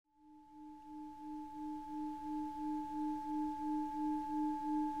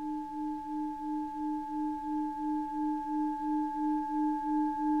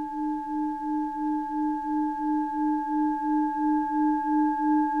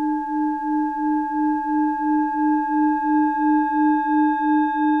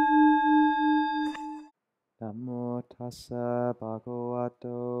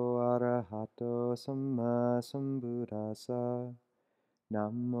samma sambuddhassa.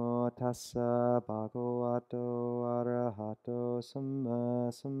 Namo tassa bhagavato arahato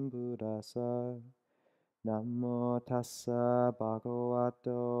samma sambuddhassa. Namo tassa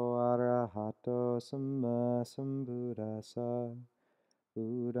bhagavato arahato samma sambuddhassa.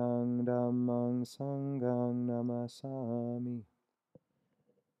 Buddhang dhammang sanghang namasami.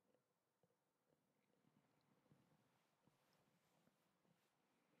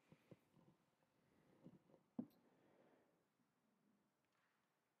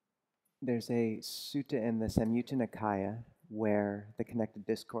 There's a sutta in the Samyutta Nikaya where the connected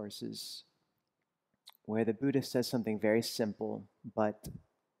discourses, where the Buddha says something very simple, but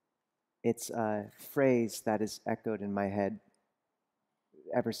it's a phrase that is echoed in my head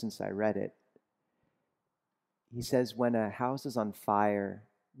ever since I read it. He says, when a house is on fire,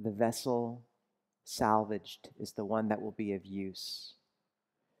 the vessel salvaged is the one that will be of use.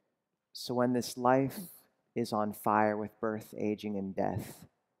 So when this life is on fire with birth, aging, and death,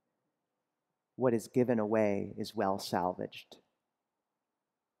 what is given away is well salvaged.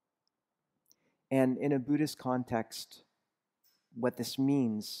 And in a Buddhist context, what this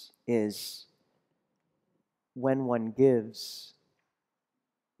means is when one gives,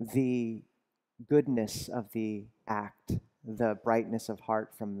 the goodness of the act, the brightness of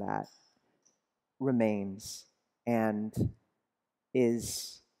heart from that remains and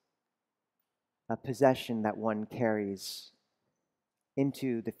is a possession that one carries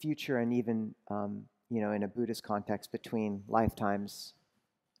into the future and even, in a Buddhist context, between lifetimes.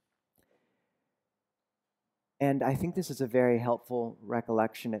 And I think this is a very helpful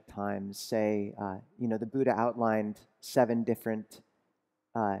recollection at times. Say, the Buddha outlined 7 different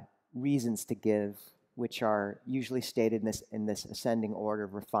reasons to give, which are usually stated in this ascending order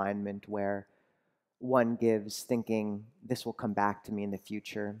of refinement, where one gives thinking, this will come back to me in the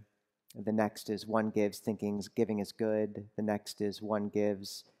future. The next is one gives thinking giving is good. The next is one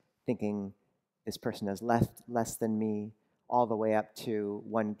gives thinking this person has less than me, all the way up to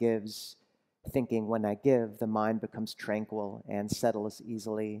one gives thinking when I give, the mind becomes tranquil and settles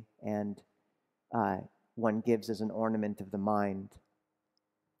easily, and one gives as an ornament of the mind.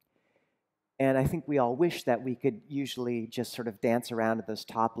 And I think we all wish that we could usually just sort of dance around at those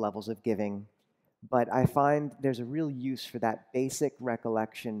top levels of giving, but I find there's a real use for that basic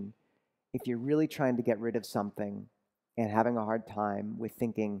recollection if you're really trying to get rid of something and having a hard time with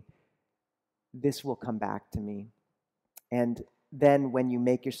thinking, this will come back to me. And then when you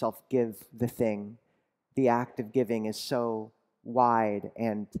make yourself give the thing, the act of giving is so wide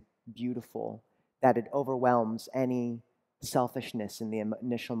and beautiful that it overwhelms any selfishness in the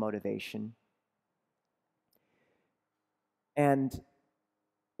initial motivation. And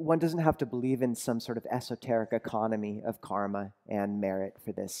one doesn't have to believe in some sort of esoteric economy of karma and merit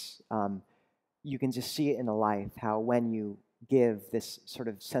for this. You can just see it in a life, how when you give, this sort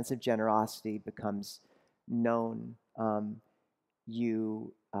of sense of generosity becomes known. A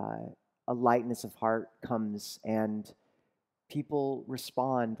lightness of heart comes and people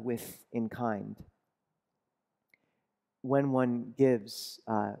respond with in kind. When one gives,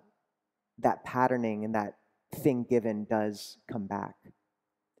 that patterning and that thing given does come back.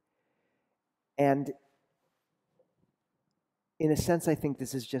 And in a sense, I think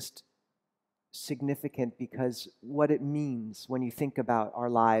this is just significant because what it means when you think about our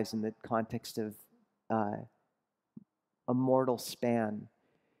lives in the context of a mortal span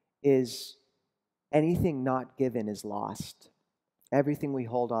is anything not given is lost. Everything we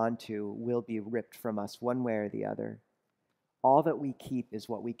hold on to will be ripped from us one way or the other. All that we keep is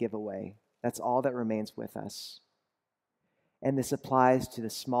what we give away. That's all that remains with us. And this applies to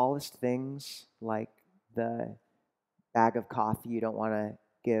the smallest things, like the bag of coffee you don't want to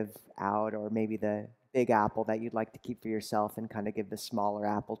give out, or maybe the big apple that you'd like to keep for yourself and kind of give the smaller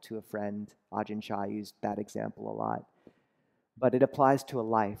apple to a friend. Ajahn Chah used that example a lot. But it applies to a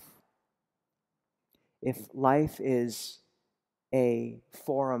life. If life is a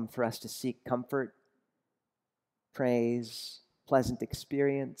forum for us to seek comfort, praise, pleasant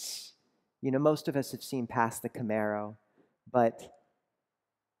experience, most of us have seen past the Camaro, but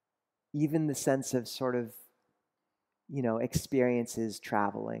even the sense of sort of, experiences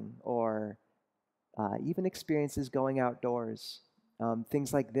traveling, or even experiences going outdoors,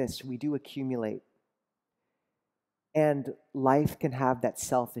 things like this, we do accumulate. And life can have that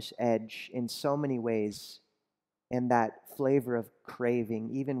selfish edge in so many ways, and that flavor of craving,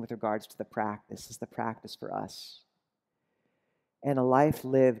 even with regards to the practice, is the practice for us. And a life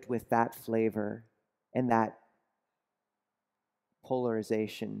lived with that flavor and that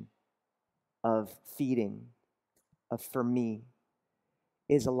polarization of feeding, of for me,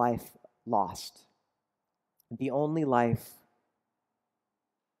 is a life lost. The only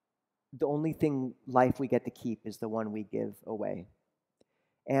thing life we get to keep is the one we give away.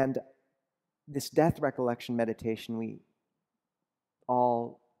 And this death recollection meditation we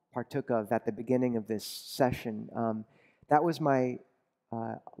all partook of at the beginning of this session, that was my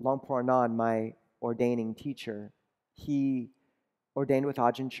Longpo Anand, my ordaining teacher. He ordained with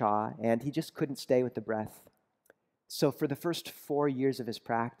Ajahn Chah, and he just couldn't stay with the breath. So for the first 4 years of his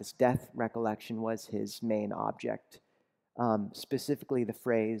practice, death recollection was his main object. Specifically the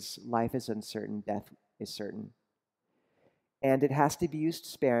phrase, life is uncertain, death is certain. And it has to be used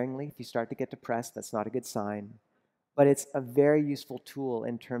sparingly. If you start to get depressed, that's not a good sign. But it's a very useful tool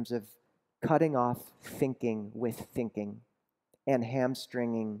in terms of cutting off thinking with thinking and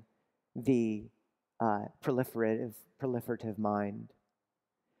hamstringing the proliferative mind.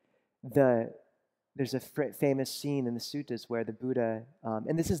 There's a famous scene in the suttas where the Buddha,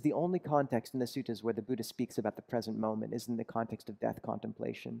 and this is the only context in the suttas where the Buddha speaks about the present moment, is in the context of death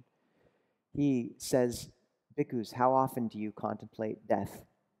contemplation. He says, "Bhikkhus, how often do you contemplate death?"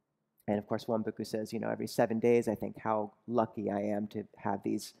 And of course, one bhikkhu says, every 7 days. I think how lucky I am to have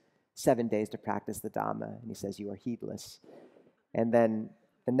these 7 days to practice the Dhamma. And he says, "You are heedless." And then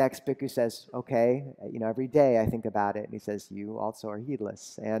the next bhikkhu says, "Okay, every day I think about it." And he says, "You also are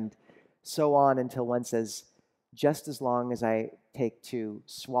heedless." And so on until one says, "Just as long as I take to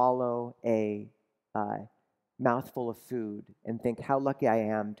swallow a mouthful of food and think how lucky I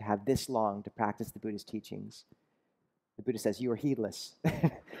am to have this long to practice the Buddha's teachings," the Buddha says, "You are heedless."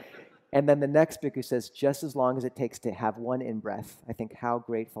 And then the next bhikkhu says, "Just as long as it takes to have one in-breath, I think how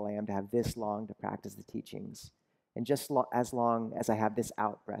grateful I am to have this long to practice the teachings. And just as long as I have this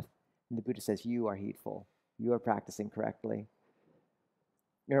out-breath." And the Buddha says, "You are heedful. You are practicing correctly."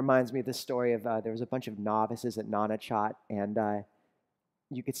 It reminds me of the story of there was a bunch of novices at Nanachat, and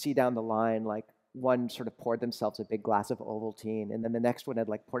you could see down the line, like one sort of poured themselves a big glass of Ovaltine, and then the next one had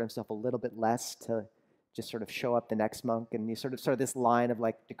like poured himself a little bit less to just sort of show up the next monk, and you sort of this line of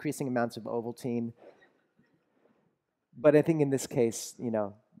like decreasing amounts of Ovaltine. But I think in this case,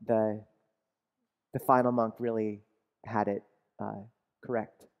 the final monk really had it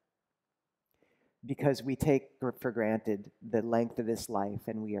correct. Because we take for granted the length of this life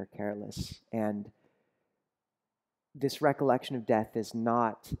and we are careless. And this recollection of death is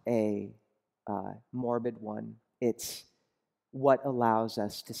not a morbid one. It's what allows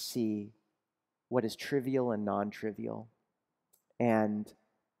us to see what is trivial and non-trivial. And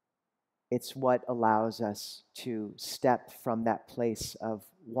it's what allows us to step from that place of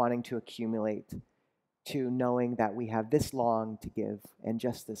wanting to accumulate to knowing that we have this long to give and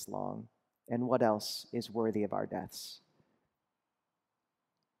just this long. And what else is worthy of our deaths?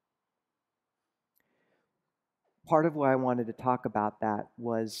 Part of why I wanted to talk about that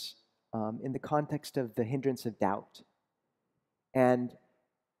was in the context of the hindrance of doubt. And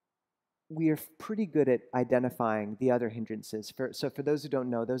we are pretty good at identifying the other hindrances. So for those who don't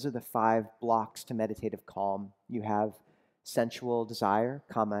know, those are the 5 blocks to meditative calm. You have sensual desire,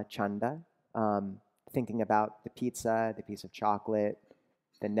 kama chanda, thinking about the pizza, the piece of chocolate,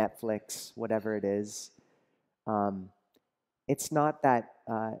 the Netflix, whatever it is. It's not that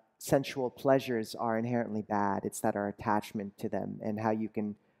sensual pleasures are inherently bad. It's that our attachment to them and how you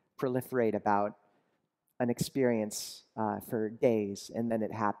can proliferate about an experience for days, and then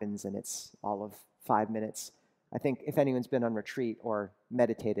it happens and it's all of 5 minutes. I think if anyone's been on retreat or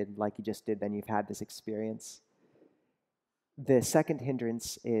meditated like you just did, then you've had this experience. The second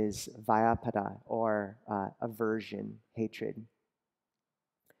hindrance is vyapada, or aversion, hatred.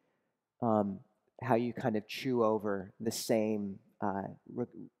 How you kind of chew over the same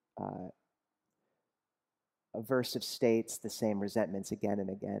aversive states, the same resentments again and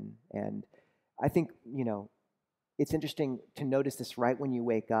again. And I think, it's interesting to notice this right when you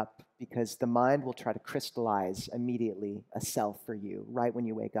wake up, because the mind will try to crystallize immediately a self for you right when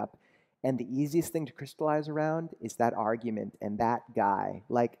you wake up. And the easiest thing to crystallize around is that argument and that guy.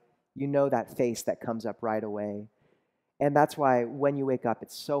 Like, that face that comes up right away. And that's why when you wake up,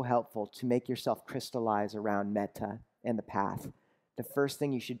 it's so helpful to make yourself crystallize around metta and the path. The first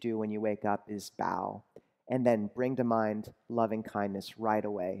thing you should do when you wake up is bow, and then bring to mind loving kindness right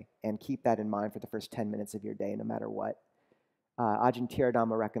away, and keep that in mind for the first 10 minutes of your day, no matter what. Ajahn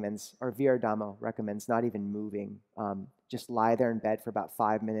Nisabho recommends, or Viradhammo recommends, not even moving. Just lie there in bed for about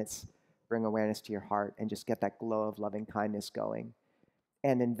 5 minutes, bring awareness to your heart, and just get that glow of loving kindness going.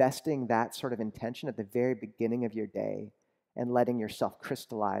 And investing that sort of intention at the very beginning of your day and letting yourself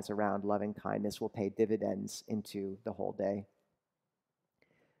crystallize around loving kindness will pay dividends into the whole day.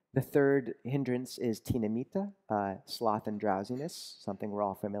 The third hindrance is tinamita, sloth and drowsiness, something we're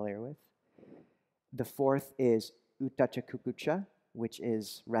all familiar with. The fourth is uddhacca kukucca, which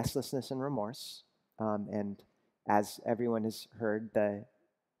is restlessness and remorse. And as everyone has heard, the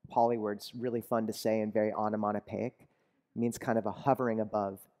Pali word's really fun to say and very onomatopoeic. It means kind of a hovering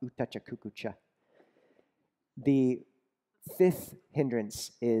above, uddhacca kukucca. The fifth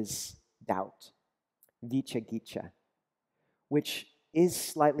hindrance is doubt, vicagicca, which is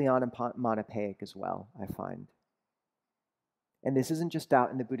slightly onomatopoeic as well, I find. And this isn't just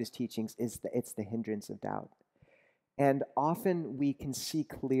doubt in the Buddhist teachings, it's the hindrance of doubt. And often we can see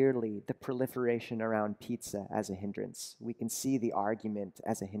clearly the proliferation around pizza as a hindrance. We can see the argument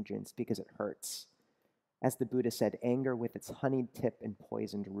as a hindrance because it hurts. As the Buddha said, anger with its honeyed tip and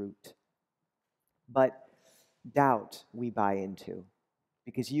poisoned root. But doubt we buy into,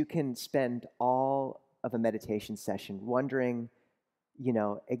 because you can spend all of a meditation session wondering,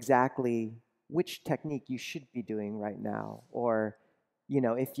 exactly which technique you should be doing right now, or,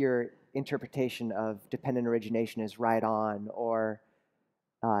 if your interpretation of dependent origination is right on, or,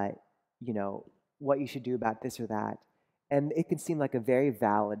 what you should do about this or that. And it can seem like a very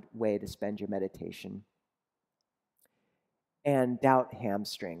valid way to spend your meditation. And doubt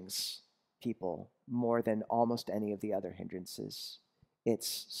hamstrings people more than almost any of the other hindrances.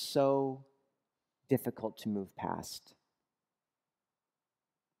 It's so difficult to move past.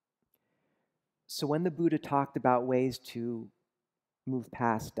 So when the Buddha talked about ways to move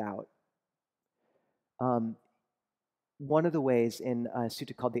past doubt, one of the ways in a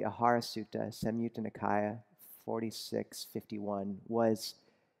sutta called the Ahara Sutta, Samyutta Nikaya 4651, was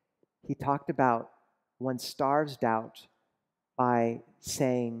he talked about one starves doubt by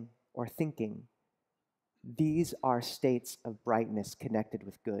saying or thinking, these are states of brightness connected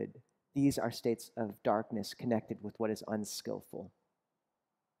with good. These are states of darkness connected with what is unskillful.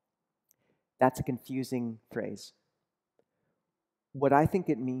 That's a confusing phrase. What I think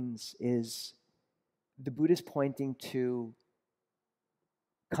it means is the Buddha's pointing to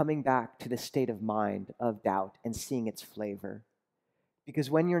coming back to the state of mind of doubt and seeing its flavor. Because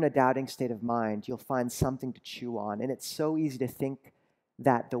when you're in a doubting state of mind, you'll find something to chew on. And it's so easy to think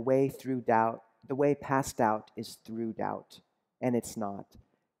that the way past doubt is through doubt. And it's not.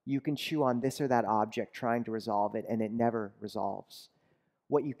 You can chew on this or that object trying to resolve it, and it never resolves.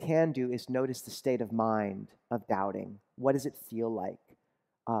 What you can do is notice the state of mind of doubting. What does it feel like?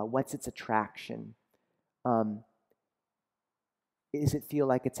 What's its attraction? Does it feel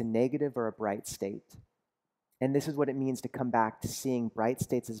like it's a negative or a bright state? And this is what it means to come back to seeing bright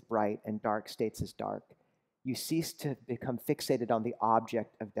states as bright and dark states as dark. You cease to become fixated on the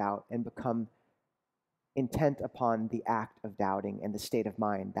object of doubt and become intent upon the act of doubting and the state of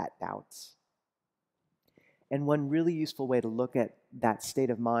mind that doubts. And one really useful way to look at that state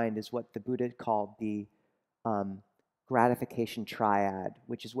of mind is what the Buddha called the gratification triad,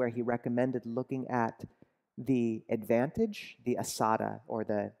 which is where he recommended looking at the advantage, the asada, or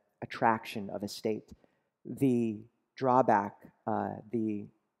the attraction of a state, the drawback, the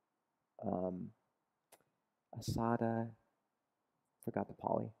asada, forgot the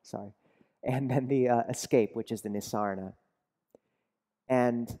Pali, sorry, and then the escape, which is the nisarna.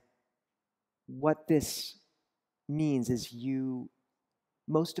 And what this means is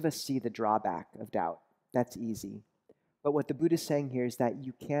most of us see the drawback of doubt. That's easy. But what the Buddha is saying here is that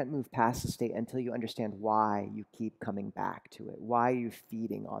you can't move past the state until you understand why you keep coming back to it, why you're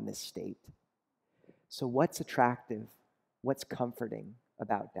feeding on this state. So what's attractive? What's comforting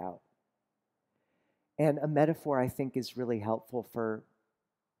about doubt? And a metaphor I think is really helpful for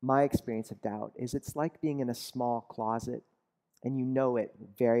my experience of doubt is it's like being in a small closet and you know it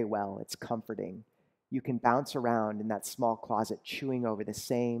very well. It's comforting. You can bounce around in that small closet chewing over the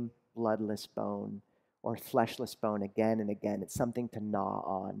same bloodless bone or fleshless bone again and again. It's something to gnaw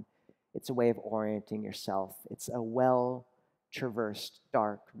on. It's a way of orienting yourself. It's a well-traversed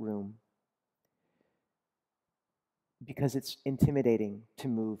dark room because it's intimidating to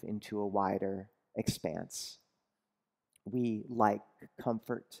move into a wider expanse. We like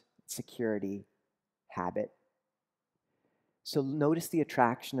comfort, security, habit. So notice the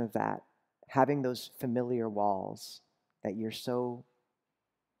attraction of that, having those familiar walls that you're so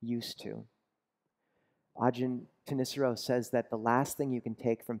used to. Ajahn Nisabho says that the last thing you can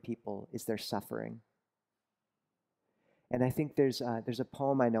take from people is their suffering. And I think there's a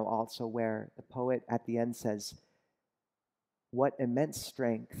poem I know also where the poet at the end says, what immense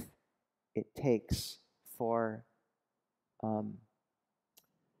strength it takes for, who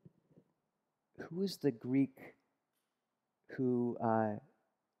is the Greek who,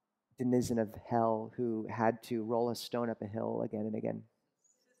 denizen of hell, who had to roll a stone up a hill again and again?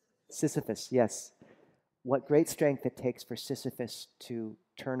 Sisyphus, yes. What great strength it takes for Sisyphus to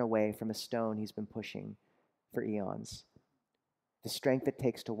turn away from a stone he's been pushing for eons. The strength it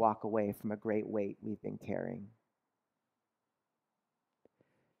takes to walk away from a great weight we've been carrying.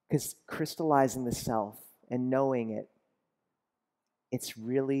 Because crystallizing the self and knowing it, it's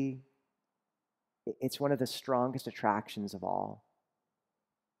one of the strongest attractions of all.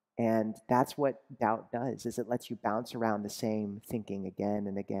 And that's what doubt does, is it lets you bounce around the same thinking again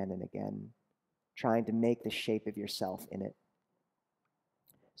and again and again, trying to make the shape of yourself in it.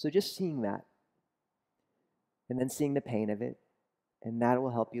 So just seeing that, and then seeing the pain of it, and that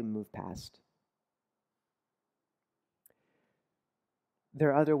will help you move past. There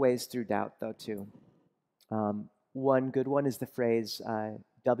are other ways through doubt, though, too. One good one is the phrase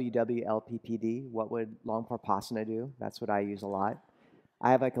WWLPPD, what would Longporpasana do? That's what I use a lot.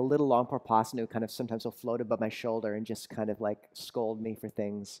 I have like a little Longporpasana who kind of sometimes will float above my shoulder and just kind of like scold me for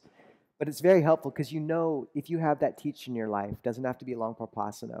things. But it's very helpful because if you have that teacher in your life, it doesn't have to be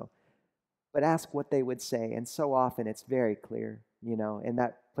Longporpasana, but ask what they would say. And so often it's very clear, and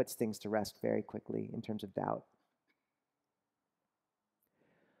that puts things to rest very quickly in terms of doubt.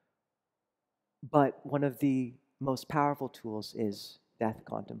 But one of the most powerful tools is death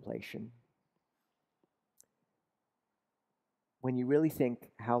contemplation. When you really think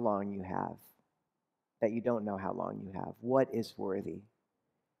how long you have, that you don't know how long you have, what is worthy?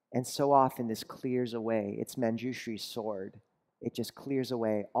 And so often this clears away. It's Manjushri's sword. It just clears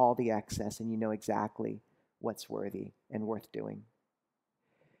away all the excess, and you know exactly what's worthy and worth doing.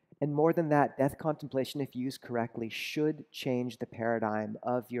 And more than that, death contemplation, if used correctly, should change the paradigm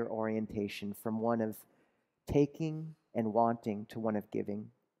of your orientation from one of taking and wanting to one of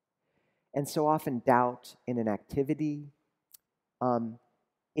giving. And so often doubt in an activity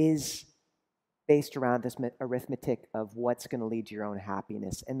is based around this arithmetic of what's going to lead to your own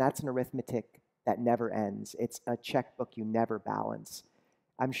happiness. And that's an arithmetic that never ends. It's a checkbook you never balance.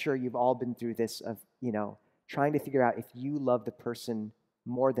 I'm sure you've all been through this of, trying to figure out if you love the person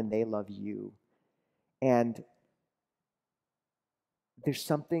more than they love you. And there's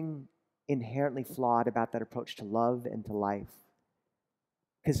something inherently flawed about that approach to love and to life,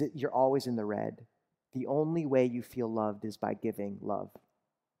 because you're always in the red. The only way you feel loved is by giving love.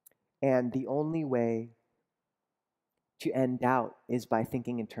 And the only way to end doubt is by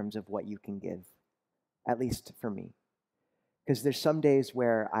thinking in terms of what you can give, at least for me. Because there's some days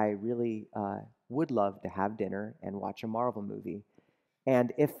where I really would love to have dinner and watch a Marvel movie.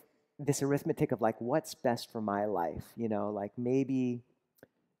 And if this arithmetic of like, what's best for my life, like maybe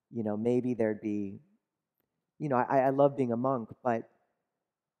there'd be, I love being a monk, but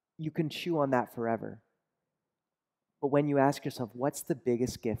you can chew on that forever. But when you ask yourself, what's the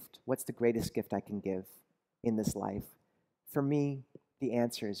biggest gift? What's the greatest gift I can give in this life? For me, the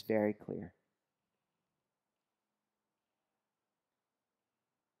answer is very clear.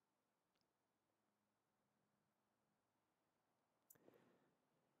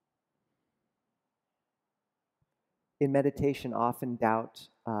 In meditation, often doubt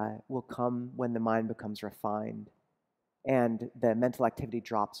will come when the mind becomes refined and the mental activity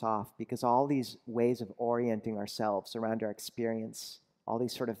drops off, because all these ways of orienting ourselves around our experience, all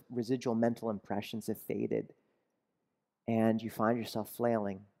these sort of residual mental impressions have faded, and you find yourself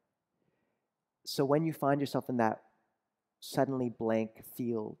flailing. So when you find yourself in that suddenly blank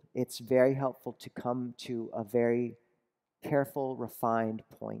field, it's very helpful to come to a very careful, refined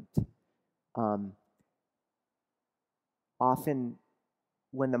point. Often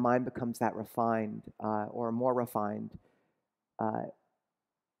when the mind becomes that refined or more refined,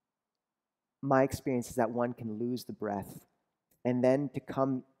 my experience is that one can lose the breath, and then to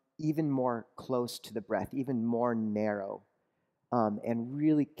come even more close to the breath, even more narrow, and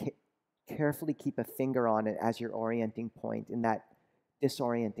really carefully keep a finger on it as your orienting point in that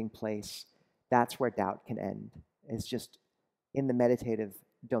disorienting place. That's where doubt can end. It's just in the meditative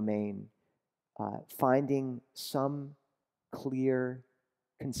domain, finding some clear,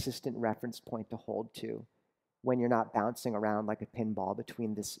 consistent reference point to hold to when you're not bouncing around like a pinball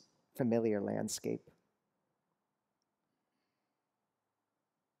between this familiar landscape.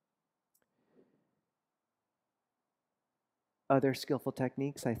 Other skillful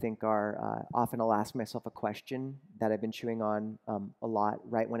techniques, I think, are often I'll ask myself a question that I've been chewing on a lot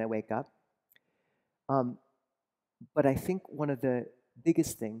right when I wake up. But I think one of the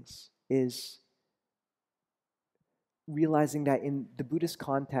biggest things is realizing that in the Buddhist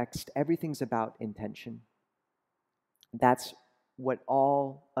context, everything's about intention. That's what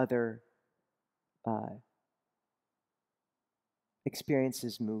all other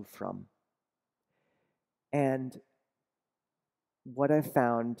experiences move from. And what I've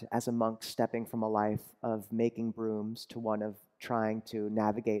found as a monk stepping from a life of making brooms to one of trying to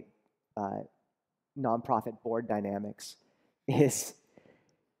navigate uh, nonprofit board dynamics is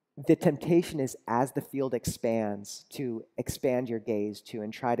the temptation is, as the field expands, to expand your gaze to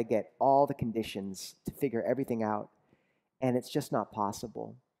and try to get all the conditions to figure everything out. And it's just not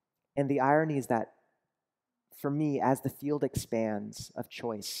possible. And the irony is that for me, as the field expands of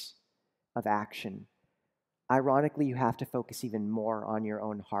choice, of action, ironically, you have to focus even more on your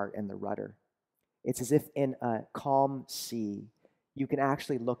own heart and the rudder. It's as if in a calm sea, you can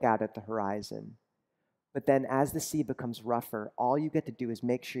actually look out at the horizon. But then as the sea becomes rougher, all you get to do is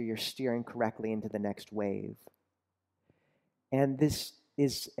make sure you're steering correctly into the next wave. And this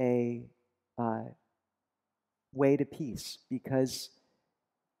is a uh, way to peace, because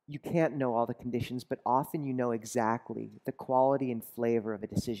you can't know all the conditions, but often you know exactly the quality and flavor of a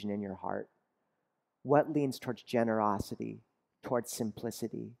decision in your heart. What leans towards generosity, towards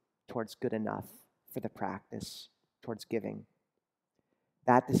simplicity, towards good enough for the practice, towards giving.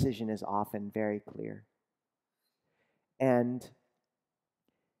 That decision is often very clear. And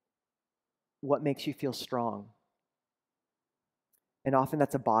what makes you feel strong? And often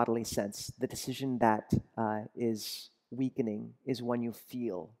that's a bodily sense. The decision that is weakening is one you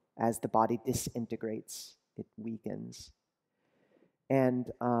feel as the body disintegrates, it weakens. And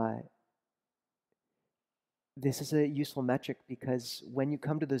this is a useful metric, because when you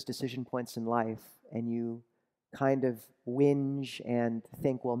come to those decision points in life and you kind of whinge and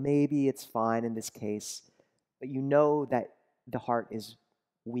think, well, maybe it's fine in this case, but you know that the heart is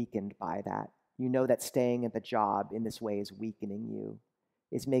weakened by that. You know that staying at the job in this way is weakening you,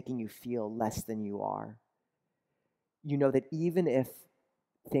 is making you feel less than you are. You know that even if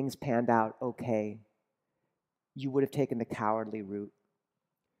things panned out okay, you would have taken the cowardly route.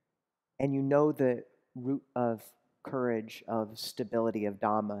 And you know the root of courage, of stability, of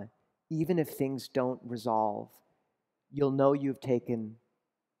Dhamma. Even if things don't resolve, you'll know you've taken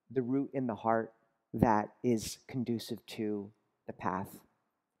the root in the heart that is conducive to the path.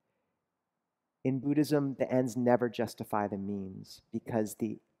 In Buddhism, the ends never justify the means, because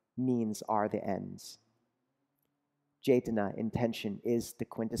the means are the ends. Cetana, intention, is the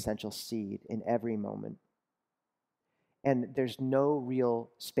quintessential seed in every moment. And there's no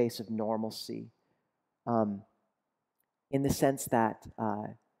real space of normalcy, in the sense that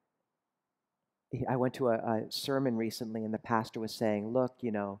I went to a sermon recently, and the pastor was saying, look,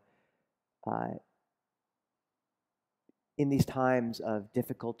 uh, in these times of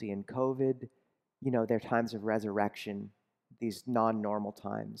difficulty in COVID, there are times of resurrection, these non-normal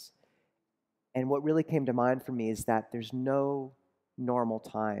times. And what really came to mind for me is that there's no normal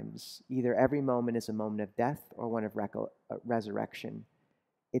times. Either every moment is a moment of death or one of resurrection.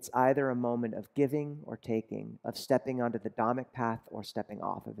 It's either a moment of giving or taking, of stepping onto the Dhammic path or stepping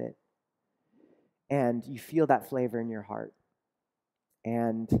off of it. And you feel that flavor in your heart.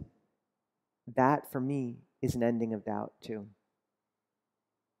 And that, for me, is an ending of doubt, too.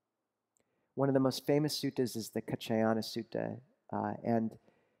 One of the most famous suttas is the Kaccayana Sutta. And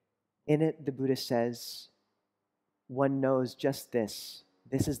in it, the Buddha says, one knows just this.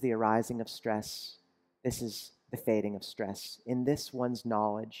 This is the arising of stress. This is the fading of stress. In this, one's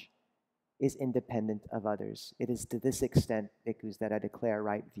knowledge is independent of others. It is to this extent, bhikkhus, that I declare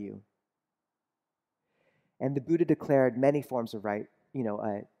right view. And the Buddha declared many forms of right,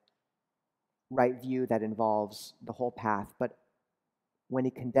 a right view that involves the whole path. But when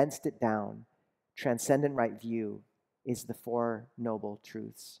he condensed it down, transcendent right view is the Four Noble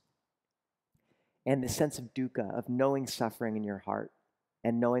Truths. And the sense of dukkha, of knowing suffering in your heart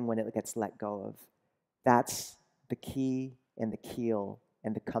and knowing when it gets let go of, that's the key and the keel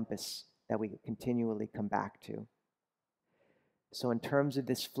and the compass that we continually come back to. So in terms of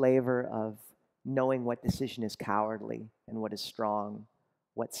this flavor of knowing what decision is cowardly and what is strong,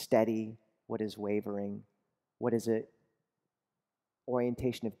 what's steady, what is wavering, what is an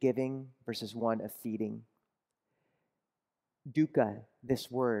orientation of giving versus one of feeding. Dukkha,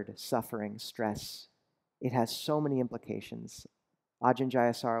 this word, suffering, stress, it has so many implications. Ajahn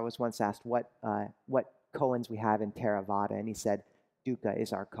Jayasara was once asked what koans we have in Theravada, and he said, dukkha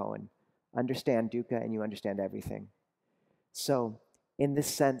is our koan. Understand dukkha and you understand everything. So in this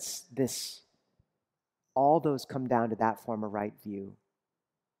sense, all those come down to that form of right view.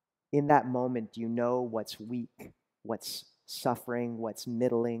 In that moment, you know what's weak, what's suffering, what's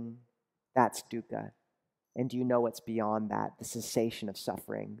middling. That's dukkha. And do you know what's beyond that? The cessation of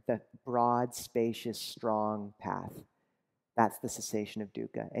suffering, the broad, spacious, strong path. That's the cessation of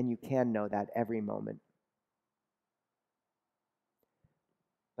dukkha. And you can know that every moment.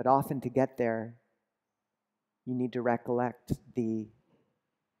 But often to get there, You need to recollect the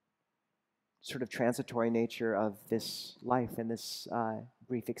sort of transitory nature of this life and this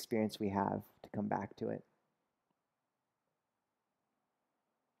brief experience we have to come back to it.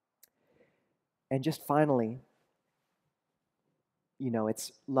 And just finally,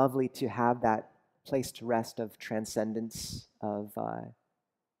 it's lovely to have that place to rest of transcendence, of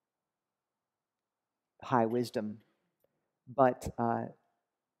high wisdom, but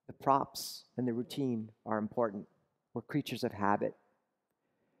the props and the routine are important. We're creatures of habit.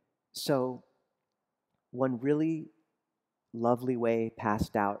 So one really lovely way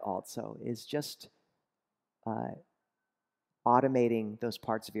passed out also is just automating those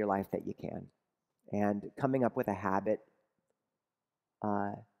parts of your life that you can and coming up with a habit,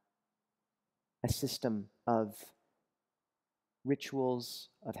 a system of rituals,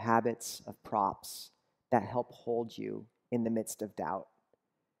 of habits, of props that help hold you in the midst of doubt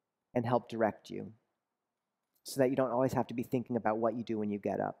and help direct you so that you don't always have to be thinking about what you do when you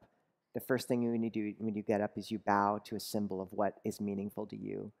get up. The first thing you need to do when you get up is you bow to a symbol of what is meaningful to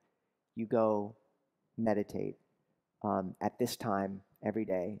you. You go meditate at this time every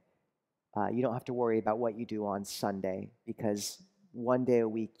day. You don't have to worry about what you do on Sunday because one day a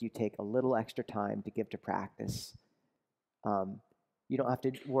week you take a little extra time to give to practice. You don't have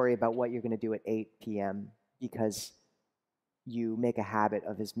to worry about what you're going to do at 8 p.m. because you make a habit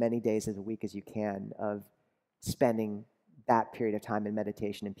of as many days as a week as you can of spending that period of time in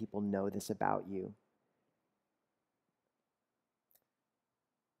meditation, and people know this about you.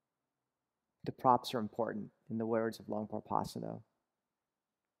 The props are important, in the words of Longpo Pasano.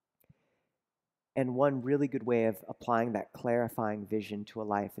 And one really good way of applying that clarifying vision to a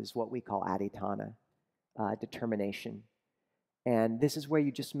life is what we call adhitthana, determination. And this is where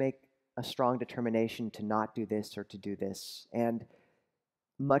you just make a strong determination to not do this or to do this. And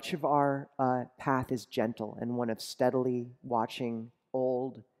much of our path is gentle and one of steadily watching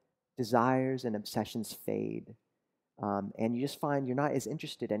old desires and obsessions fade. And you just find you're not as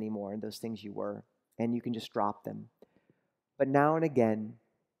interested anymore in those things you were, and you can just drop them. But now and again,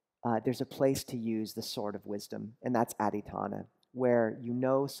 there's a place to use the sword of wisdom, and that's adhitthana, where you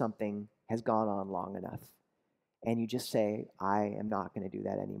know something has gone on long enough, and you just say, I am not going to do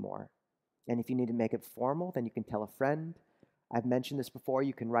that anymore. And if you need to make it formal, then you can tell a friend. I've mentioned this before,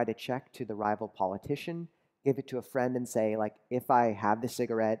 you can write a check to the rival politician, give it to a friend and say, like, if I have the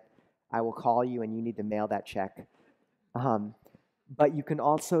cigarette, I will call you and you need to mail that check. But you can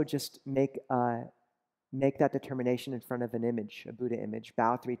also just make that determination in front of an image, a Buddha image,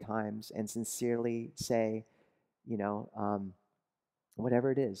 bow 3 times and sincerely say,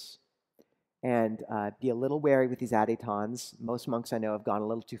 whatever it is. And be a little wary with these adhitthans. Most monks I know have gone a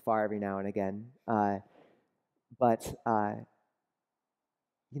little too far every now and again. But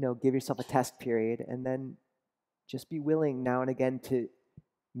give yourself a test period and then just be willing now and again to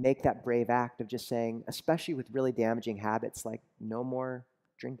make that brave act of just saying, especially with really damaging habits like no more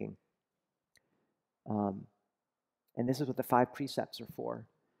drinking. And this is what the 5 precepts are for.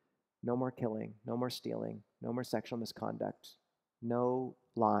 No more killing, no more stealing, no more sexual misconduct, no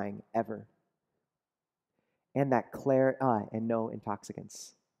lying ever. And that and no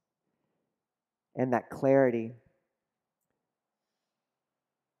intoxicants. And that clarity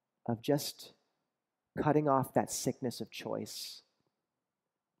of just cutting off that sickness of choice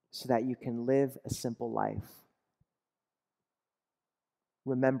so that you can live a simple life,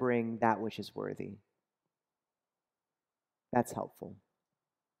 remembering that which is worthy. That's helpful.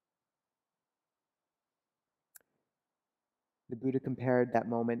 The Buddha compared that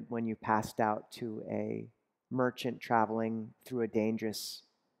moment when you passed out to a merchant traveling through a dangerous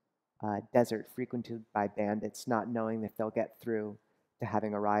desert frequented by bandits, not knowing if they'll get through, to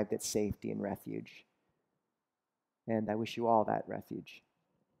having arrived at safety and refuge. And I wish you all that refuge.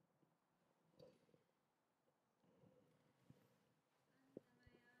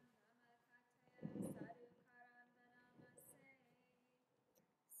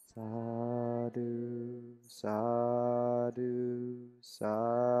 Sadhu, sadhu,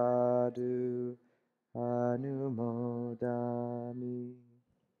 sadhu, anumodami.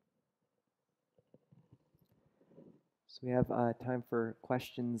 So we have time for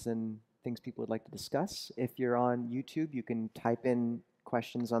questions and things people would like to discuss. If you're on YouTube, you can type in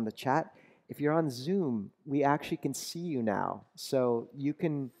questions on the chat. If you're on Zoom, we actually can see you now. So you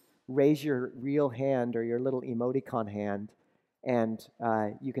can raise your real hand or your little emoticon hand, and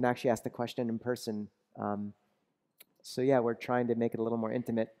you can actually ask the question in person. So yeah, we're trying to make it a little more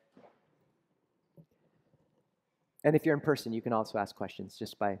intimate. And if you're in person, you can also ask questions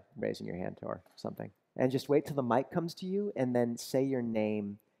just by raising your hand or something. And just wait till the mic comes to you and then say your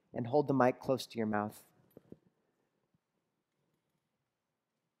name and hold the mic close to your mouth.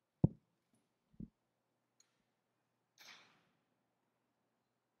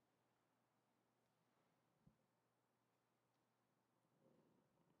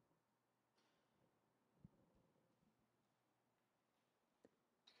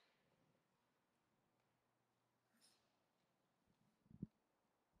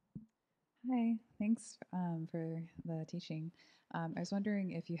 Hi, thanks for the teaching. I was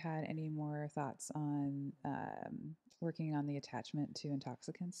wondering if you had any more thoughts on working on the attachment to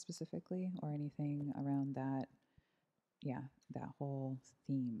intoxicants specifically, or anything around that, yeah, that whole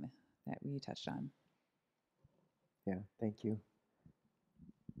theme that we touched on. Yeah, thank you.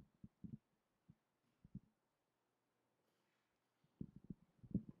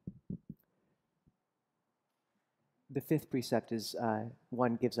 The fifth precept is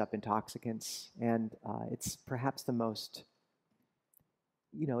one gives up intoxicants, and it's perhaps the most,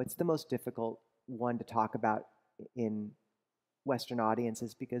 it's the most difficult one to talk about in Western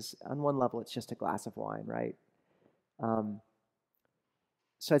audiences because, on one level, it's just a glass of wine, right? Um,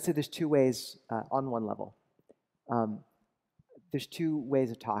 so I'd say there's two ways on one level. Um, there's two ways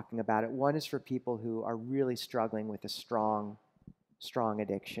of talking about it. One is for people who are really struggling with a strong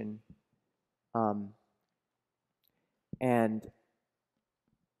addiction. Um, and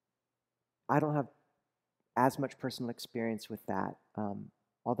I don't have as much personal experience with that.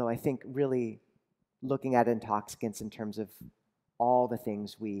 Although I think really looking at intoxicants in terms of all the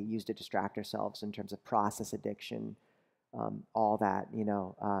things we use to distract ourselves in terms of process addiction, all that,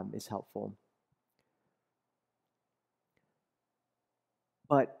 is helpful.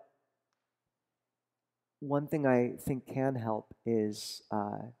 But one thing I think can help is,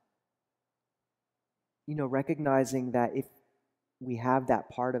 recognizing that if we have that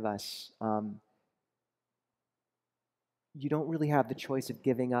part of us, you don't really have the choice of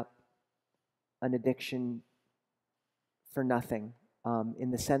giving up an addiction for nothing,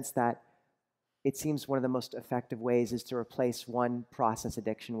 in the sense that it seems one of the most effective ways is to replace one process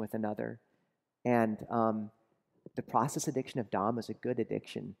addiction with another. And the process addiction of Dom is a good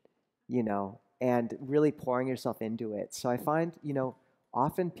addiction, and really pouring yourself into it. So I find,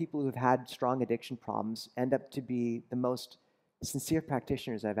 often people who've had strong addiction problems end up to be the most sincere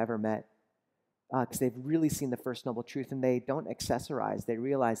practitioners I've ever met because they've really seen the First Noble Truth and they don't accessorize. They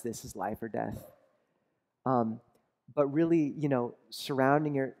realize this is life or death. Um, but really,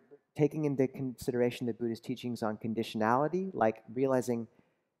 taking into consideration the Buddhist teachings on conditionality, like realizing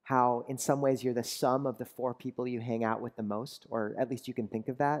how in some ways you're the sum of the four people you hang out with the most, or at least you can think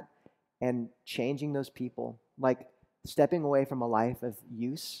of that, and changing those people, like stepping away from a life of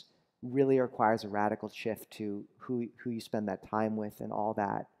use really requires a radical shift to who you spend that time with and all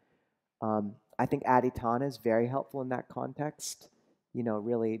that. I think Aditana is very helpful in that context,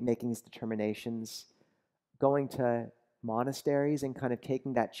 really making these determinations, going to monasteries and kind of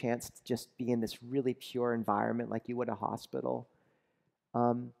taking that chance to just be in this really pure environment like you would a hospital.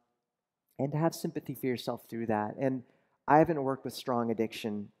 Um, and to have sympathy for yourself through that. And I haven't worked with strong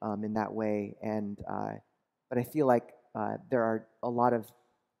addiction in that way, but I feel like there are a lot of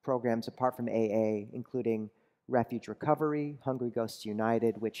programs apart from AA, including Refuge Recovery, Hungry Ghosts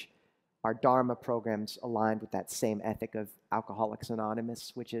United, which are Dharma programs aligned with that same ethic of Alcoholics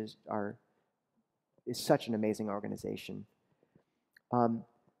Anonymous, which is such an amazing organization. Um,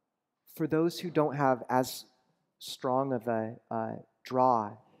 for those who don't have as strong of a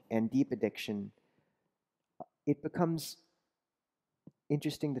draw and deep addiction, it becomes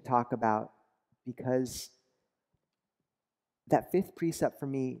interesting to talk about because that fifth precept for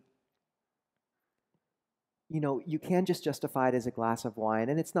me, you can just justify it as a glass of wine,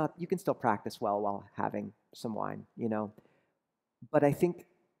 and it's not, you can still practice well while having some wine. But I think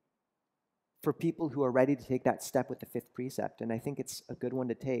for people who are ready to take that step with the fifth precept, and I think it's a good one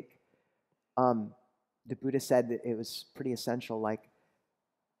to take, um, the Buddha said that it was pretty essential. Like,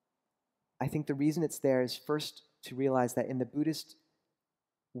 I think the reason it's there is first to realize that in the Buddhist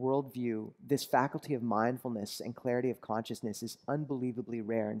worldview, this faculty of mindfulness and clarity of consciousness is unbelievably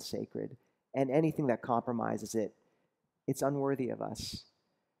rare and sacred. And anything that compromises it, it's unworthy of us.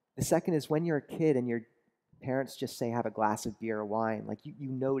 The second is when you're a kid and your parents just say, have a glass of beer or wine, like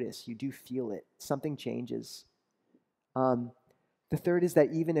you notice, you do feel it, something changes. Um, the third is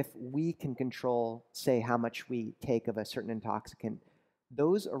that even if we can control, say, how much we take of a certain intoxicant,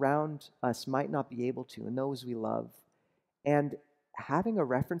 those around us might not be able to, and those we love. And having a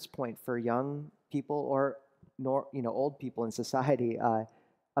reference point for young people or old people in society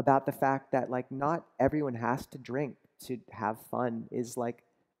about the fact that like not everyone has to drink to have fun is like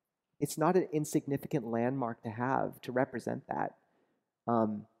it's not an insignificant landmark to have to represent that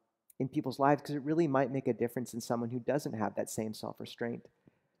um, in people's lives because it really might make a difference in someone who doesn't have that same self-restraint.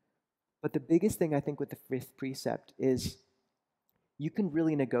 But the biggest thing I think with the fifth precept is you can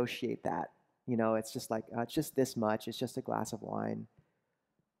really negotiate that. It's just like it's just this much, it's just a glass of wine.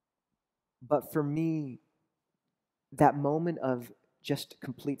 But for me, that moment of just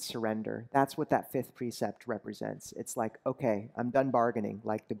complete surrender. That's what that fifth precept represents. It's like, okay, I'm done bargaining.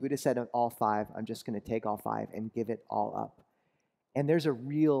 Like the Buddha said, of all five, I'm just going to take all five and give it all up. And there's a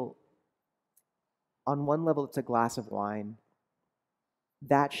real, on one level, it's a glass of wine.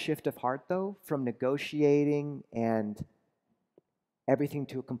 That shift of heart, though, from negotiating and everything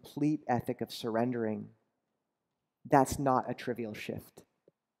to a complete ethic of surrendering, that's not a trivial shift.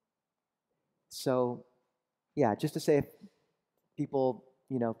 So, yeah, just to say, if people,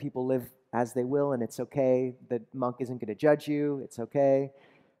 people live as they will, and it's okay. The monk isn't going to judge you. It's okay.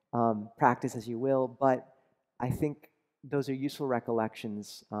 Practice as you will. But I think those are useful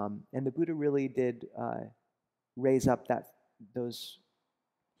recollections. And the Buddha really did raise up those.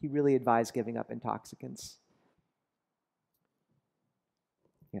 He really advised giving up intoxicants.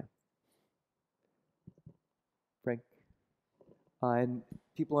 Yeah. Frank. And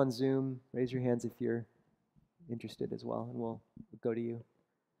people on Zoom, raise your hands if you're interested as well, and we'll go to you.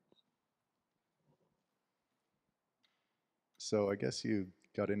 So I guess you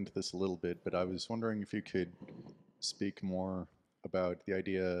got into this a little bit, but I was wondering if you could speak more about the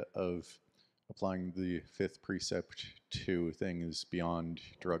idea of applying the fifth precept to things beyond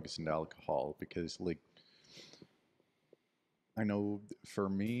drugs and alcohol, because like I know for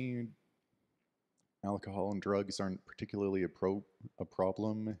me alcohol and drugs aren't particularly a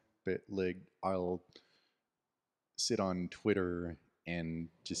problem, but like I'll sit on Twitter and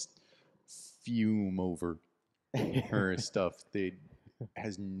just fume over her stuff that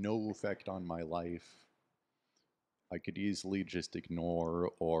has no effect on my life. I could easily just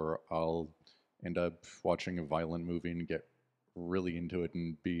ignore, or I'll end up watching a violent movie and get really into it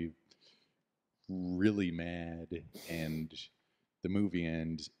and be really mad, and the movie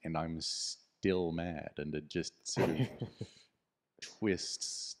ends and I'm still mad, and it just sort of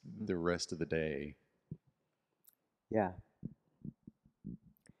twists the rest of the day. Yeah.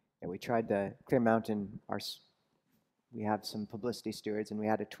 And we tried to Clear Mountain. We have some publicity stewards, and we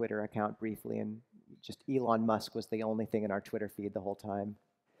had a Twitter account briefly, and just Elon Musk was the only thing in our Twitter feed the whole time.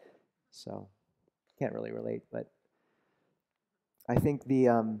 So can't really relate, but I think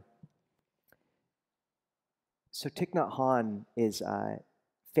so Thich Nhat Hanh is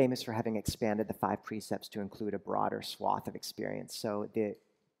famous for having expanded the five precepts to include a broader swath of experience. So the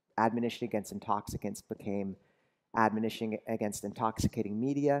admonition against intoxicants became admonition against intoxicating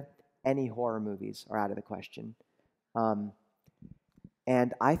media. Any horror movies are out of the question.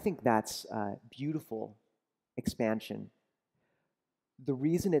 And I think that's a beautiful expansion. The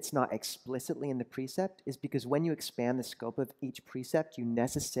reason it's not explicitly in the precept is because when you expand the scope of each precept, you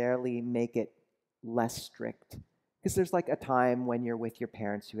necessarily make it less strict. Because there's like a time when you're with your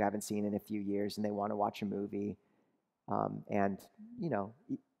parents who haven't seen in a few years and they want to watch a movie. And,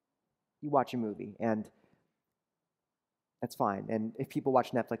 you watch a movie and that's fine. And if people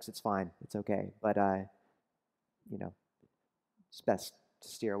watch Netflix, it's fine. It's okay. But, it's best to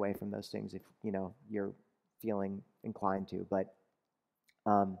steer away from those things if, you're feeling inclined to. But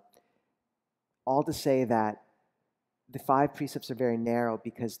all to say that the five precepts are very narrow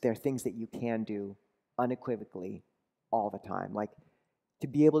because they're things that you can do unequivocally all the time. Like to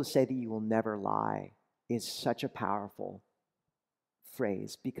be able to say that you will never lie is such a powerful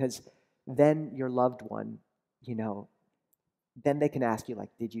phrase, because then your loved one, then they can ask you like,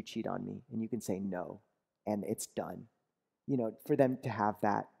 did you cheat on me? And you can say no, and it's done. For them to have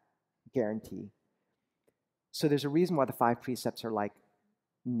that guarantee. So there's a reason why the five precepts are like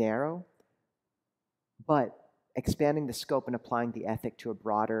narrow, but expanding the scope and applying the ethic to a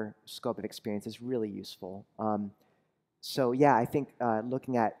broader scope of experience is really useful. So yeah, I think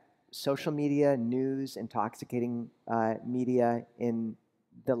looking at social media, news, intoxicating media in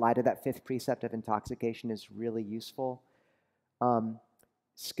the light of that fifth precept of intoxication is really useful.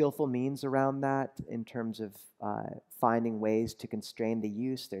 Skillful means around that in terms of finding ways to constrain the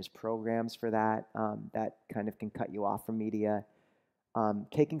use. There's programs for that that kind of can cut you off from media.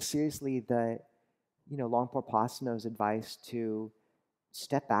 Taking seriously the, Longpo Pasano's advice to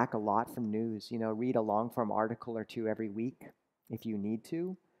step back a lot from news. Read a long form article or two every week if you need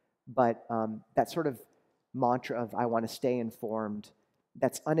to. But that sort of mantra of I want to stay informed,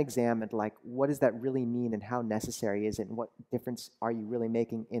 that's unexamined. Like, what does that really mean and how necessary is it? And what difference are you really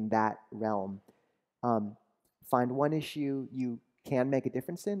making in that realm? Find one issue you can make a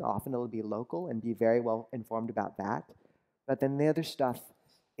difference in. Often it'll be local, and be very well informed about that. But then the other stuff,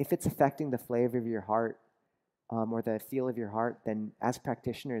 if it's affecting the flavor of your heart, or the feel of your heart, then as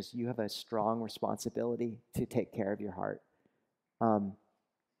practitioners, you have a strong responsibility to take care of your heart.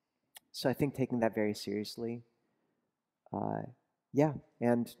 So I think taking that very seriously, yeah,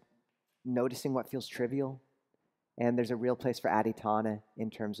 and noticing what feels trivial, And there's a real place for aditana in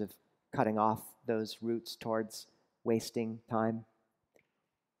terms of cutting off those routes towards wasting time.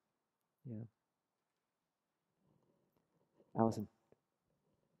 Yeah. Allison.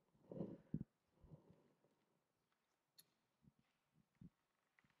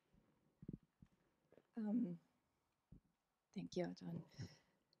 Thank you, Ajahn.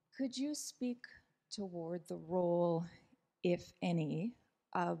 Could you speak toward the role, if any,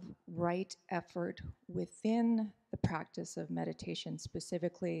 of right effort within the practice of meditation,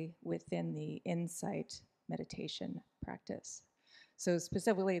 specifically within the insight meditation practice? So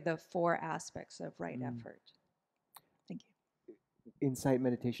specifically the 4 aspects of right effort. Thank you. Insight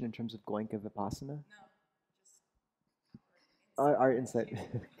meditation in terms of Goenka Vipassana? No, just Our insight.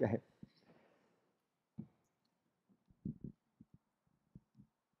 Okay.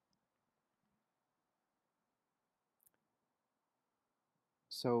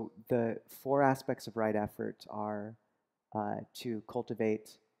 So the 4 aspects of right effort are to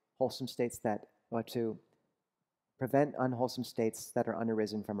cultivate wholesome states to prevent unwholesome states that are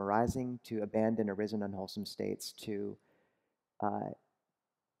unarisen from arising, to abandon arisen unwholesome states, to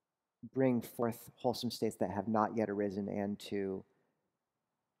bring forth wholesome states that have not yet arisen, and to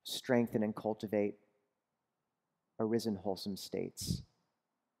strengthen and cultivate arisen wholesome states.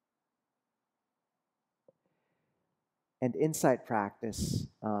 And insight practice,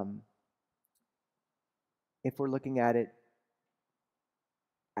 if we're looking at it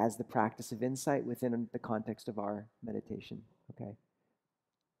as the practice of insight within the context of our meditation, okay?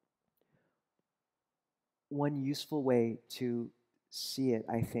 One useful way to see it,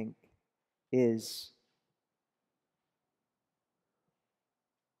 I think, is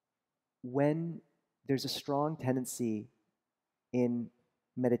when there's a strong tendency in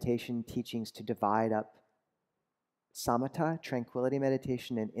meditation teachings to divide up samatha, tranquility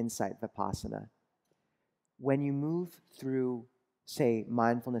meditation, and insight vipassana. When you move through, say,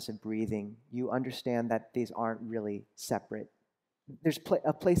 mindfulness of breathing, you understand that these aren't really separate. There's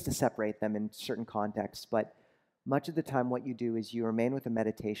a place to separate them in certain contexts, but much of the time what you do is you remain with a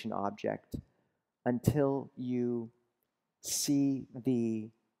meditation object until you see the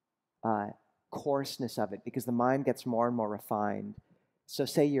coarseness of it, because the mind gets more and more refined. So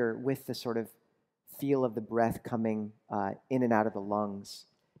say you're with the sort of feel of the breath coming in and out of the lungs,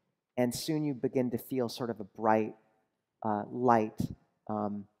 and soon you begin to feel sort of a bright light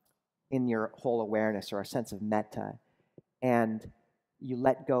in your whole awareness, or a sense of metta, and you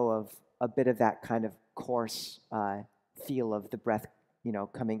let go of a bit of that kind of coarse feel of the breath,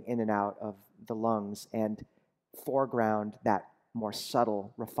 coming in and out of the lungs, and foreground that more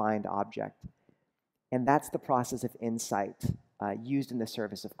subtle, refined object. And that's the process of insight used in the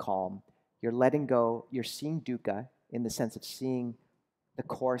service of calm. You're letting go, you're seeing dukkha in the sense of seeing the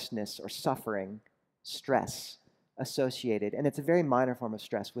coarseness or suffering, stress associated. And it's a very minor form of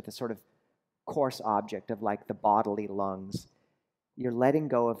stress with a sort of coarse object of like the bodily lungs. You're letting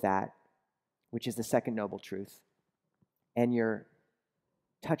go of that, which is the second noble truth, and you're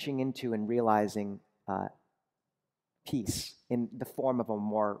touching into and realizing peace in the form of a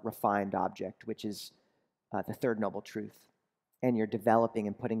more refined object, which is the third noble truth. And you're developing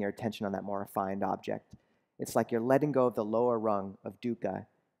and putting your attention on that more refined object. It's like you're letting go of the lower rung of dukkha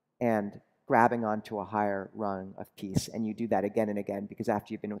and grabbing onto a higher rung of peace. And you do that again and again, because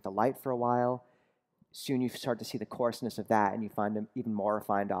after you've been with the light for a while, soon you start to see the coarseness of that, and you find an even more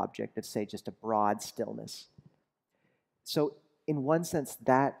refined object that's, say, just a broad stillness. So in one sense,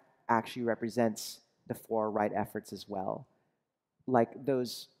 that actually represents the 4 right efforts as well. Like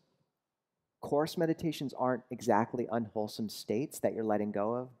those coarse meditations aren't exactly unwholesome states that you're letting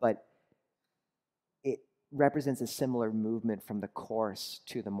go of, but it represents a similar movement from the coarse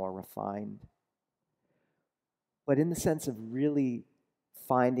to the more refined. But in the sense of really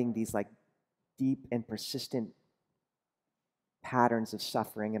finding these like deep and persistent patterns of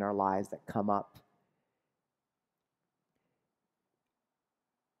suffering in our lives that come up,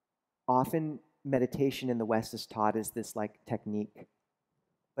 often meditation in the West is taught as this like technique,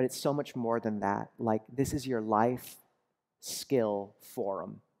 but it's so much more than that. Like, this is your life skill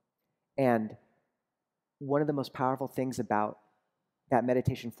forum. And one of the most powerful things about that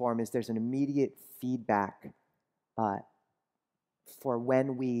meditation forum is there's an immediate feedback for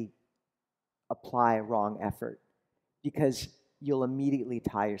when we apply wrong effort, because you'll immediately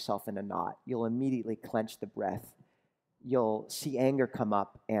tie yourself in a knot. You'll immediately clench the breath. You'll see anger come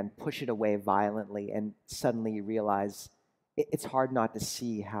up and push it away violently, and suddenly you realize it's hard not to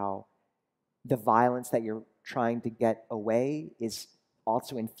see how the violence that you're trying to get away is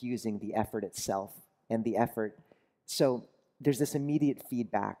also infusing the effort itself and the effort. So there's this immediate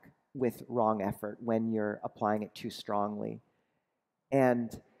feedback with wrong effort, when you're applying it too strongly.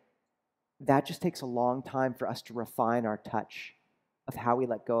 And that just takes a long time for us to refine our touch of how we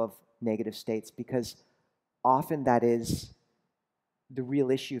let go of negative states, because often that is the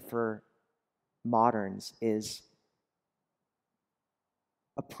real issue for moderns, is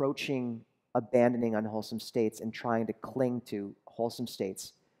approaching abandoning unwholesome states and trying to cling to wholesome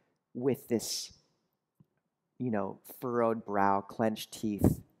states with this, furrowed brow, clenched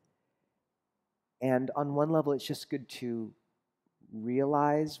teeth. And on one level, it's just good to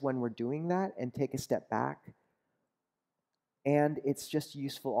realize when we're doing that and take a step back. And it's just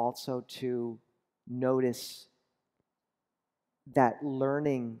useful also to notice that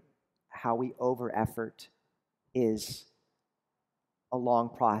learning how we over effort is a long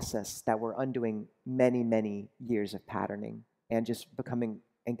process, that we're undoing many, many years of patterning and just becoming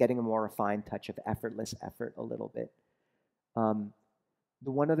and getting a more refined touch of effortless effort a little bit. The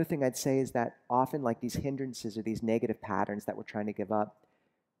one other thing I'd say is that often, like, these hindrances or these negative patterns that we're trying to give up,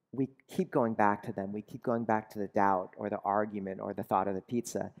 we keep going back to them. We keep going back to the doubt or the argument or the thought of the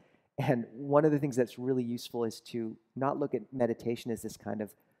pizza. And one of the things that's really useful is to not look at meditation as this kind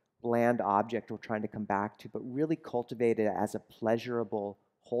of bland object we're trying to come back to, but really cultivate it as a pleasurable,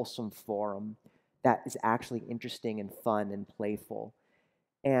 wholesome forum that is actually interesting and fun and playful.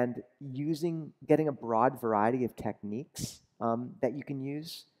 And getting a broad variety of techniques that you can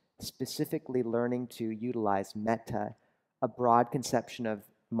use, specifically learning to utilize metta, a broad conception of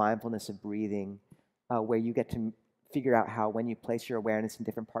mindfulness of breathing, where you get to figure out how, when you place your awareness in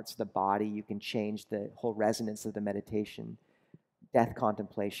different parts of the body, you can change the whole resonance of the meditation. Death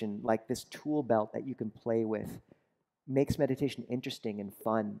contemplation, like this tool belt that you can play with, makes meditation interesting and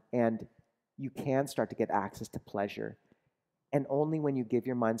fun, and you can start to get access to pleasure. And only when you give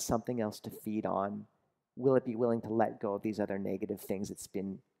your mind something else to feed on will it be willing to let go of these other negative things it's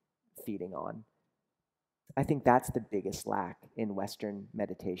been feeding on. I think that's the biggest lack in Western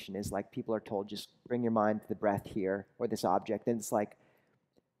meditation, is like people are told, just bring your mind to the breath here or this object. And it's like,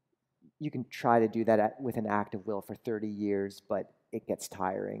 you can try to do that with an act of will for 30 years, but it gets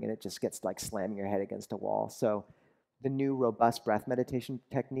tiring and it just gets like slamming your head against a wall. So the new robust breath meditation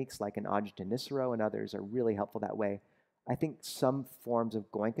techniques like an Ajahn Nisabho and others are really helpful that way. I think some forms of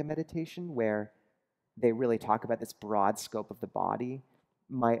Goenka meditation, where they really talk about this broad scope of the body,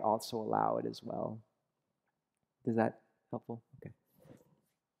 might also allow it as well. Is that helpful? Okay.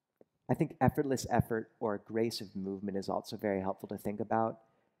 I think effortless effort or grace of movement is also very helpful to think about,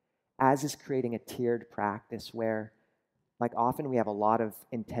 as is creating a tiered practice where, like, often we have a lot of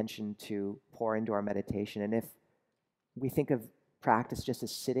intention to pour into our meditation. And if we think of practice just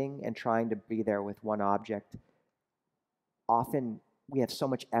as sitting and trying to be there with one object, often we have so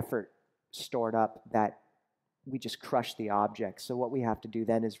much effort stored up that we just crush the object. So what we have to do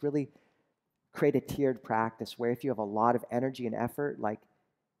then is really create a tiered practice where, if you have a lot of energy and effort, like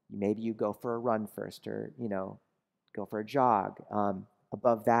maybe you go for a run first, or go for a jog.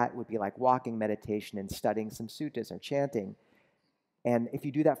 Above that would be like walking meditation and studying some suttas or chanting. And if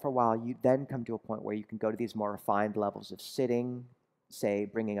you do that for a while, you then come to a point where you can go to these more refined levels of sitting, say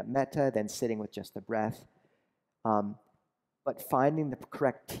bringing up metta, then sitting with just the breath. But finding the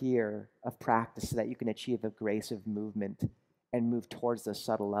correct tier of practice so that you can achieve a grace of movement and move towards those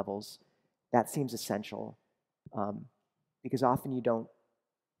subtle levels, that seems essential. Because often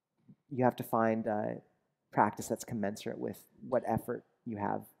you have to find practice that's commensurate with what effort you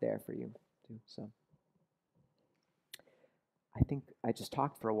have there for you too. So I think I just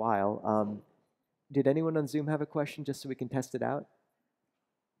talked for a while. Did anyone on Zoom have a question, just so we can test it out?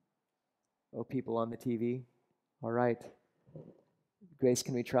 Oh, people on the TV? All right. Grace,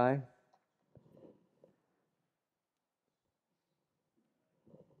 can we try?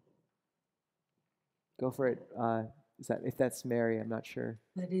 Go for it. If that's Mary, I'm not sure.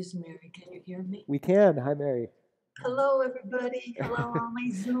 That is Mary. Can you hear me? We can. Hi, Mary. Hello, everybody. Hello, all my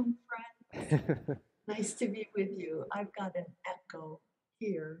Zoom friends. Nice to be with you. I've got an echo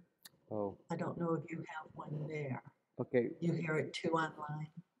here. Oh. I don't know if you have one there. Okay. You hear it too online?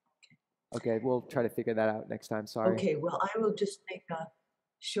 Okay, we'll try to figure that out next time. Sorry. Okay, well, I will just make a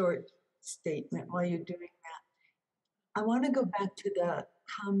short statement while you're doing that. I want to go back to the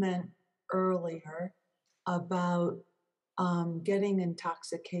comment earlier about getting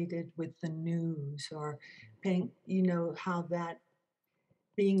intoxicated with the news, or paying, how that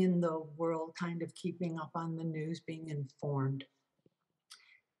being in the world, kind of keeping up on the news, being informed.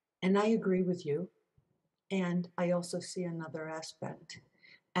 And I agree with you. And I also see another aspect.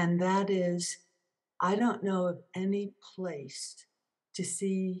 And that is, I don't know of any place to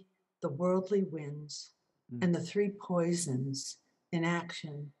see the worldly winds and the three poisons in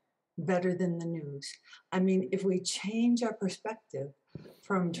action better than the news. I mean, if we change our perspective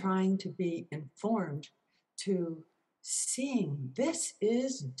from trying to be informed to seeing this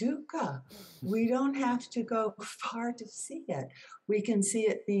is dukkha, we don't have to go far to see it. We can see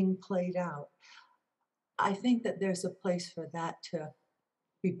it being played out. I think that there's a place for that to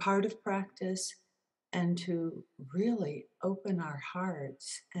be part of practice and to really open our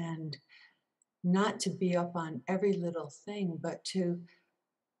hearts and not to be up on every little thing, but to,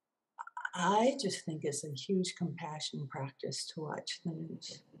 I just think it's a huge compassion practice to watch the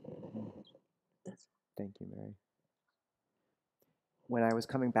news. Thank you, Mary. When I was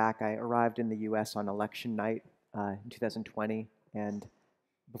coming back, I arrived in the US on election night in 2020. And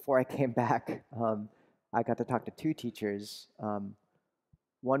before I came back, I got to talk to two teachers.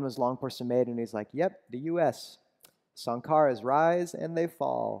 One was Longpo Sumedho, and he's like, yep, the US. Sankaras rise and they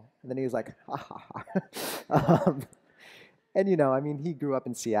fall. And then he was like, ha ha ha. And I mean, he grew up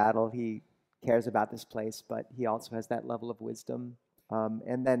in Seattle. He cares about this place, but he also has that level of wisdom.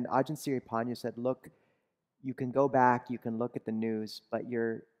 And then Ajahn Siripanyu said, look, you can go back, you can look at the news, but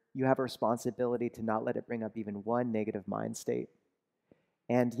you have a responsibility to not let it bring up even one negative mind state.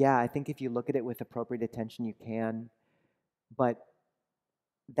 And yeah, I think if you look at it with appropriate attention, you can. But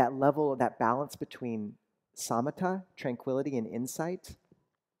that level, that balance between samatha, tranquility, and insight,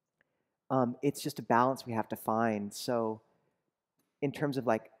 it's just a balance we have to find. So in terms of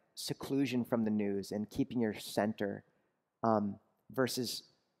like seclusion from the news and keeping your center, versus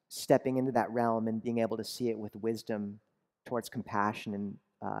stepping into that realm and being able to see it with wisdom towards compassion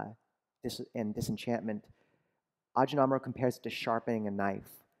and disenchantment. Ajahn Amaro compares it to sharpening a knife.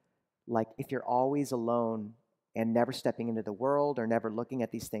 Like if you're always alone and never stepping into the world or never looking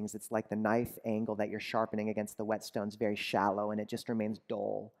at these things, it's like the knife angle that you're sharpening against the whetstone is very shallow and it just remains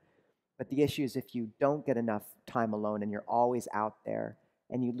dull. But the issue is if you don't get enough time alone and you're always out there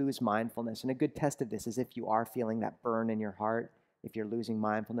and you lose mindfulness, and a good test of this is if you are feeling that burn in your heart, if you're losing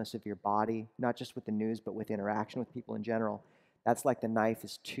mindfulness of your body, not just with the news, but with interaction with people in general, that's like the knife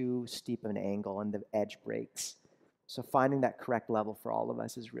is too steep of an angle and the edge breaks. So finding that correct level for all of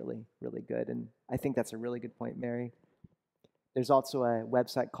us is really, really good. And I think that's a really good point, Mary. There's also a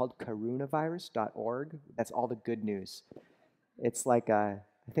website called coronavirus.org. That's all the good news. It's like, I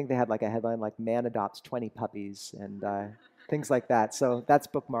think they had like a headline like, man adopts 20 puppies and things like that. So that's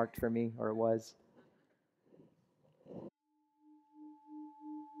bookmarked for me, or it was.